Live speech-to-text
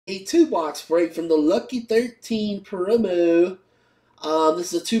A 2-box break from the Lucky 13 promo.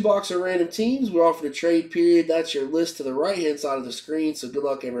 This is a 2-box of random teams. We're off in a trade period. That's your list to the right-hand side of the screen, so good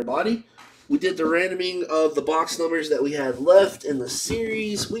luck, everybody. We did the randoming of the box numbers that we had left in the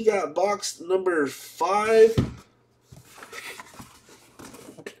series. We got box number 5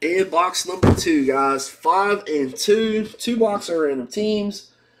 and box number 2, guys. 5 and 2. 2-box of random teams.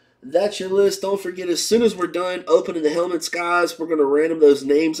 That's your list. Don't forget, as soon as we're done opening the helmets, guys, we're going to random those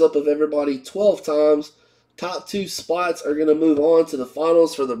names up of everybody 12 times. Top 2 spots are going to move on to the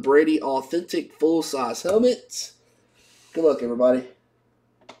finals for the Brady Authentic full-size helmet. Good luck, everybody.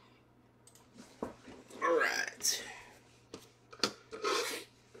 All right.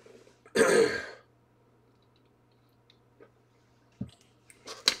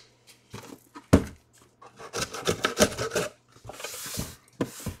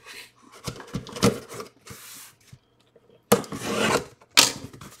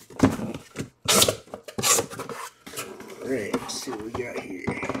 Alright, let's see what we got here.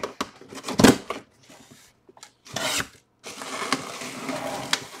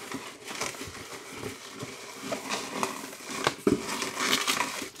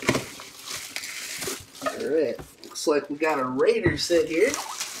 Alright, looks like we got a Raider set here.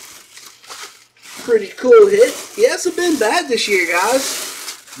 Pretty cool hit. He hasn't been bad this year, guys.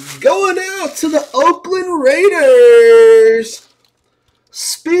 Going out to the Oakland Raiders.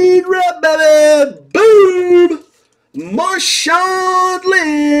 Speed rep, baby. Boom. Marshawn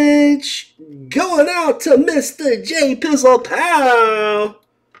Lynch going out to Mr. J. Pizzle Powell.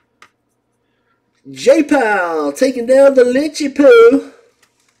 J. Powell taking down the Lynchy Poo.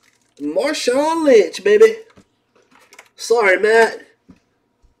 Marshawn Lynch, baby. Sorry, Matt.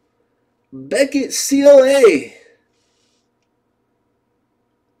 Beckett CLA.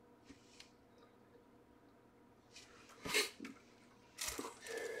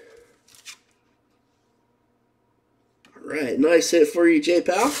 Right, nice hit for you, J.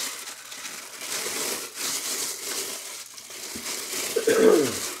 Powell.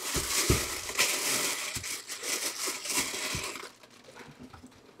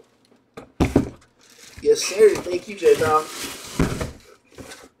 Yes, sir. Thank you, J. Powell.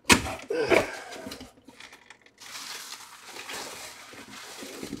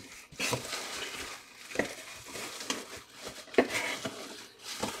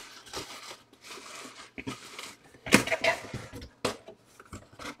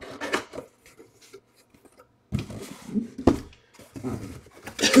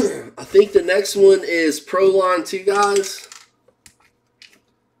 I think the next one is Proline 2, guys.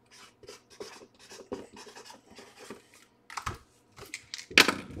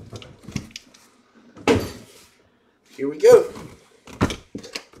 Here we go.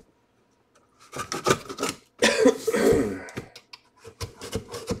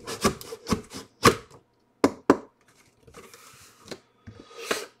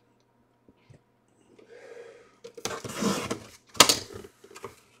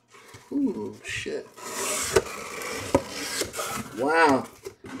 Ooh, shit. Wow.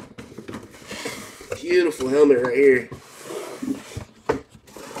 Beautiful helmet right here. I'm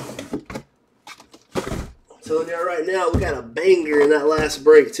telling y'all right now, we got a banger in that last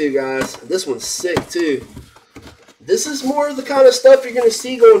break too, guys. This one's sick too. This is more of the kind of stuff you're going to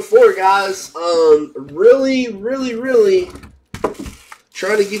see going forward, guys. Really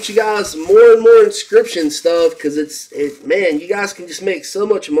trying to get you guys more and more inscription stuff, because man, you guys can just make so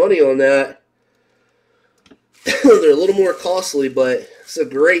much money on that. They're a little more costly, but it's a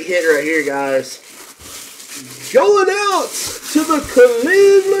great hit right here, guys. Going out to the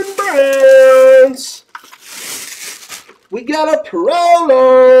Cleveland Browns. We got a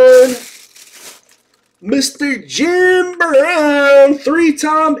Proline. Mr. Jim Brown,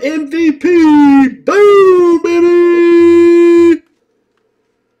 3-time MVP. Boom, baby.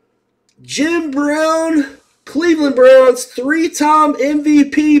 Jim Brown, Cleveland Browns, 3-time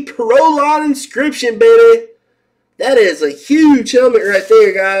MVP Proline inscription, baby. That is a huge helmet right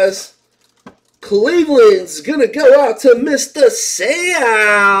there, guys. Cleveland's going to go out to Mr.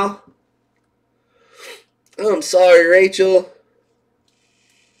 Sal. I'm sorry, Rachel.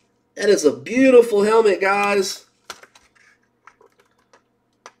 That is a beautiful helmet, guys.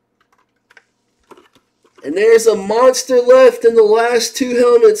 And there's a monster left in the last 2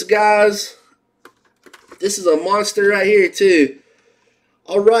 helmets, guys. This is a monster right here, too.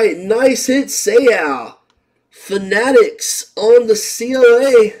 All right, nice hit, Sayal. Fanatics on the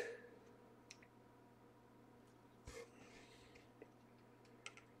CLA.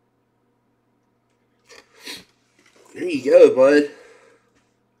 There you go, bud.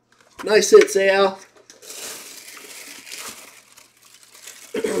 Nice hit, Sayal.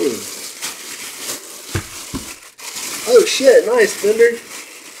 Oh, shit. Nice, Bender.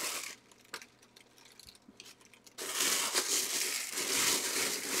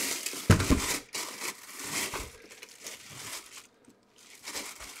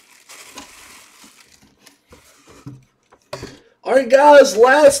 Alright, guys.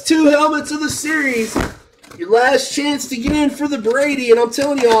 Last 2 helmets of the series. Your last chance to get in for the Brady. And I'm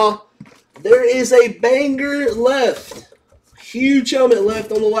telling y'all, there is a banger left. Huge helmet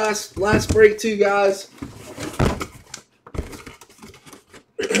left on the last break, too, guys.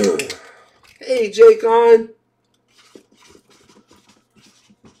 Hey, Jaycon.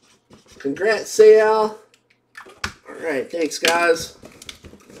 Congrats, Sayal. Alright, thanks, guys.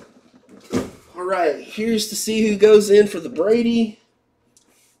 Alright, here's to see who goes in for the Brady.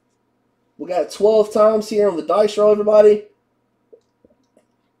 We got 12 times here on the dice roll, everybody.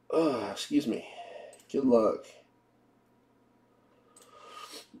 Oh, excuse me. Good luck.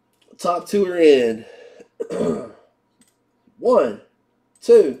 Top 2 are in. 1,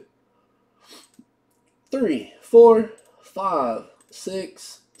 2, 3, 4, 5,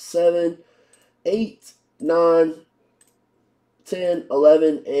 6, 7, 8, 9, 10,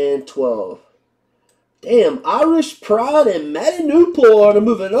 11, and 12. Damn, Irish Pride and Matty Newport are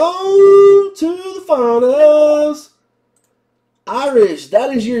moving on to the finals. Irish,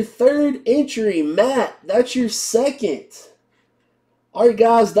 that is your 3rd entry. Matt, that's your 2nd. Alright,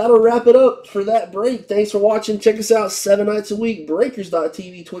 guys, that'll wrap it up for that break. Thanks for watching. Check us out 7 nights a week.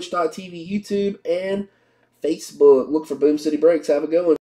 Breakers.tv, Twitch.tv, YouTube, and Facebook. Look for Boom City Breaks. Have a good one.